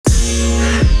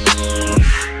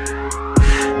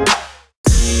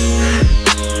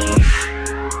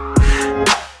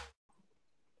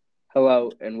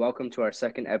and welcome to our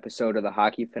second episode of the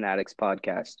Hockey Fanatics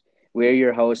podcast. We are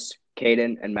your hosts,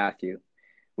 Caden and Matthew.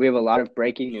 We have a lot of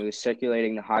breaking news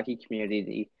circulating the hockey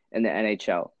community and the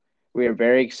NHL. We are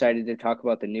very excited to talk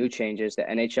about the new changes the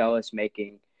NHL is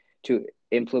making to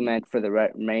implement for the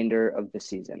remainder of the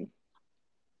season.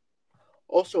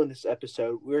 Also in this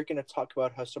episode, we're going to talk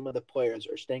about how some of the players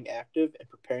are staying active and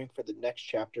preparing for the next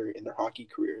chapter in their hockey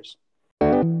careers.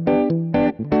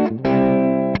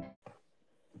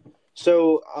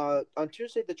 So, on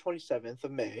Tuesday, the 27th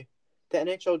of May, the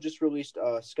NHL just released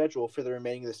a schedule for the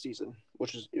remaining of the season,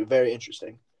 which is very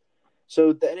interesting.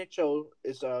 So, the NHL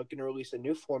is going to release a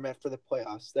new format for the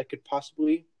playoffs that could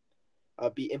possibly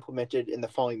be implemented in the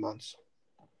following months.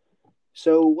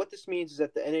 So, what this means is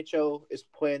that the NHL is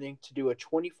planning to do a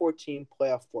 24-team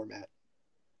playoff format.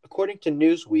 According to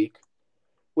Newsweek,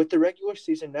 with the regular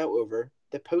season now over,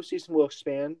 the postseason will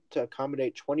expand to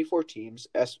accommodate 24 teams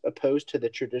as opposed to the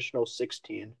traditional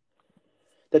 16.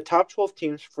 The top 12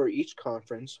 teams for each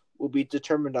conference will be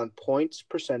determined on points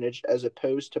percentage as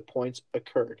opposed to points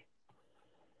occurred.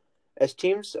 As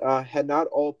teams had not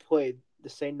all played the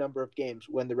same number of games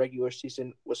when the regular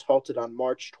season was halted on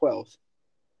March 12th,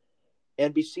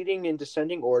 and be seeding in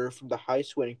descending order from the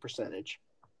highest winning percentage.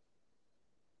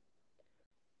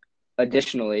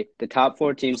 Additionally, the top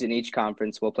 4 teams in each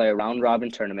conference will play a round-robin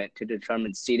tournament to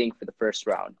determine seeding for the first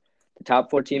round. The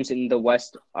top 4 teams in the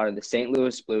West are the St.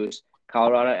 Louis Blues,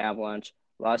 Colorado Avalanche,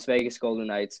 Las Vegas Golden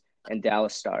Knights, and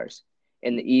Dallas Stars.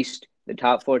 In the East, the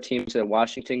top 4 teams are the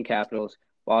Washington Capitals,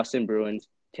 Boston Bruins,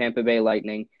 Tampa Bay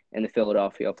Lightning, and the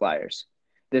Philadelphia Flyers.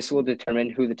 This will determine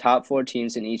who the top 4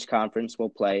 teams in each conference will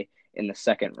play in the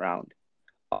second round.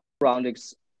 All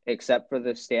rounds except for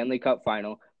the Stanley Cup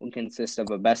final will consist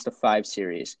of a best-of-5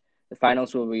 series. The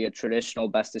finals will be a traditional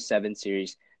best-of-7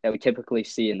 series that we typically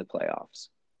see in the playoffs.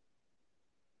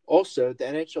 Also, the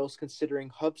NHL is considering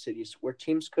hub cities where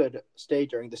teams could stay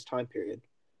during this time period.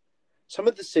 Some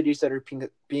of the cities that are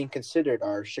being considered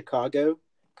are Chicago,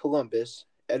 Columbus,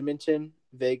 Edmonton,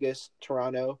 Vegas,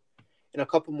 Toronto, and a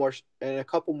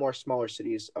couple more smaller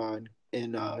cities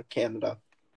in Canada.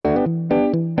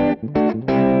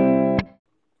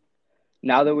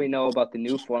 Now that we know about the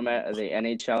new format of the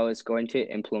NHL is going to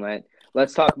implement,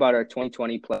 let's talk about our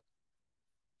 2020 play.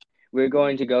 We're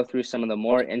going to go through some of the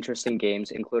more interesting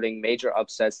games, including major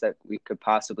upsets that we could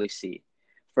possibly see.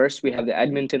 First, we have the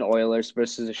Edmonton Oilers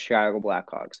versus the Chicago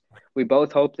Blackhawks. We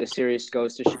both hope the series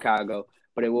goes to Chicago,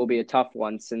 but it will be a tough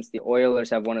one since the Oilers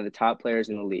have one of the top players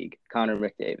in the league, Connor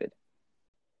McDavid.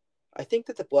 I think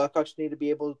that the Blackhawks need to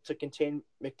be able to contain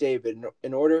McDavid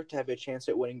in order to have a chance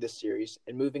at winning this series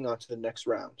and moving on to the next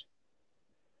round.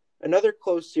 Another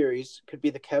close series could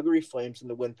be the Calgary Flames and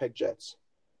the Winnipeg Jets.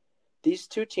 These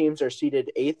two teams are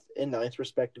seeded 8th and 9th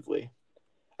respectively.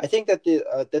 I think that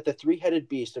the three-headed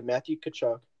beast of Matthew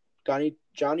Tkachuk, Johnny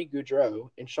Gaudreau,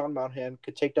 and Sean Monahan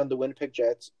could take down the Winnipeg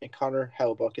Jets and Connor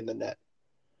Hellebuyck in the net.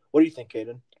 What do you think,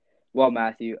 Caden? Well,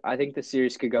 Matthew, I think the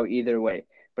series could go either way,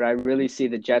 but I really see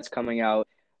the Jets coming out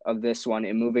of this one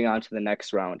and moving on to the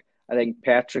next round. I think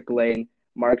Patrick Lane,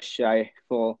 Mark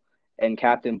Scheifele, and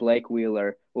Captain Blake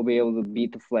Wheeler will be able to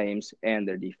beat the Flames and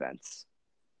their defense.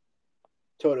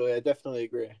 Totally, I definitely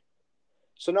agree.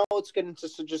 So now let's get into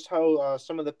just how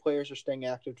some of the players are staying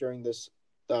active during this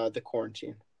the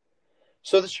quarantine.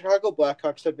 So the Chicago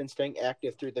Blackhawks have been staying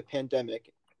active through the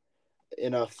pandemic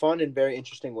in fun and very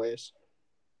interesting ways.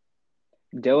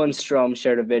 Dylan Strome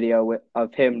shared a video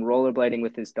of him rollerblading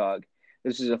with his dog.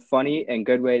 This is a funny and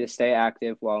good way to stay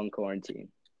active while in quarantine.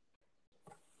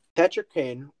 Patrick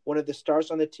Kane, one of the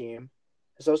stars on the team,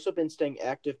 has also been staying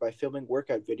active by filming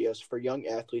workout videos for young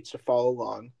athletes to follow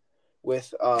along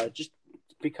with just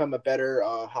become a better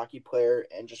hockey player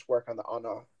and just work on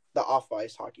the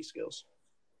off-ice hockey skills.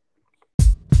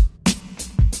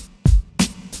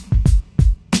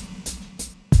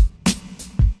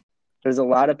 There's a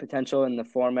lot of potential in the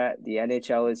format the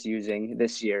NHL is using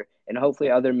this year, and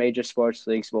hopefully other major sports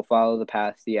leagues will follow the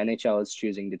path the NHL is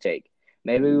choosing to take.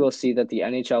 Maybe we will see that the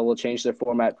NHL will change their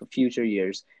format for future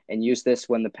years and use this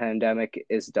when the pandemic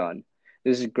is done.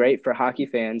 This is great for hockey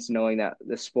fans knowing that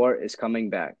the sport is coming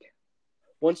back.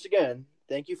 Once again,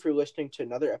 thank you for listening to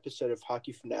another episode of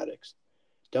Hockey Fanatics.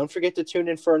 Don't forget to tune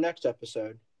in for our next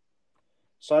episode.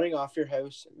 Signing off your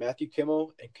hosts, Matthew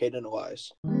Kimmel and Caden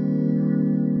Elias.